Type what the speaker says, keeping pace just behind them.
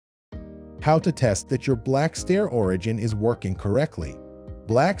How to test that your Blaxtair Origin is working correctly.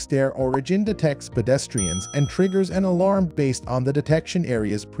 Blaxtair Origin detects pedestrians and triggers an alarm based on the detection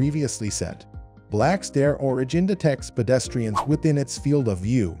areas previously set. Blaxtair Origin detects pedestrians within its field of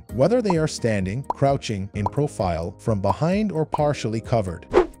view, whether they are standing, crouching, in profile, from behind, or partially covered.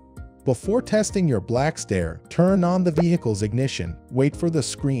 Before testing your Blaxtair, turn on the vehicle's ignition, wait for the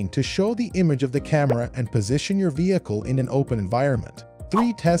screen to show the image of the camera, and position your vehicle in an open environment.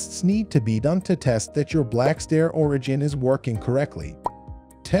 3 tests need to be done to test that your Blaxtair Origin is working correctly.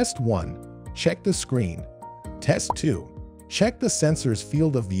 Test 1. Check the screen. Test 2. Check the sensor's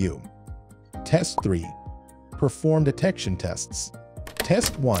field of view. Test 3. Perform detection tests.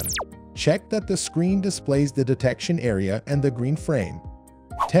 Test 1. Check that the screen displays the detection area and the green frame.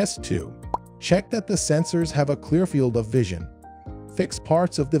 Test 2. Check that the sensors have a clear field of vision. Fixed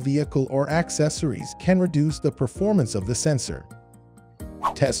parts of the vehicle or accessories can reduce the performance of the sensor.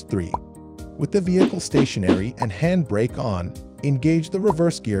 Test 3. With the vehicle stationary and handbrake on, engage the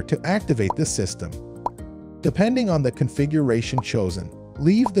reverse gear to activate the system. Depending on the configuration chosen,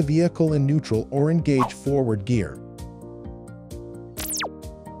 leave the vehicle in neutral or engage forward gear.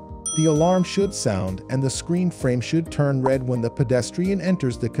 The alarm should sound and the screen frame should turn red when the pedestrian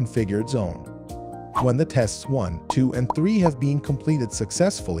enters the configured zone. When the tests 1, 2, and 3 have been completed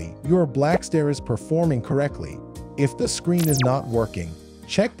successfully, your Blaxtair is performing correctly. If the screen is not working,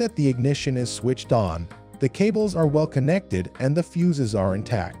 check that the ignition is switched on, the cables are well connected, and the fuses are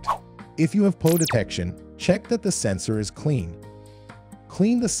intact. If you have PO detection, check that the sensor is clean.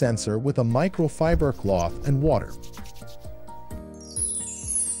 Clean the sensor with a microfiber cloth and water.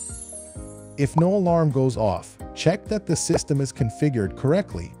 If no alarm goes off, check that the system is configured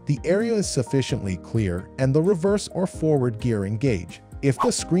correctly, the area is sufficiently clear, and the reverse or forward gear engage. If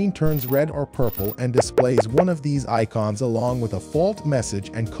the screen turns red or purple and displays one of these icons along with a fault message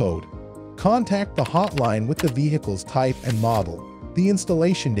and code, contact the hotline with the vehicle's type and model, the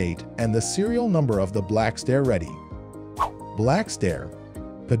installation date, and the serial number of the Blaxtair ready. Blaxtair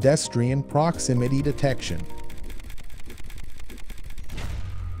Pedestrian Proximity Detection.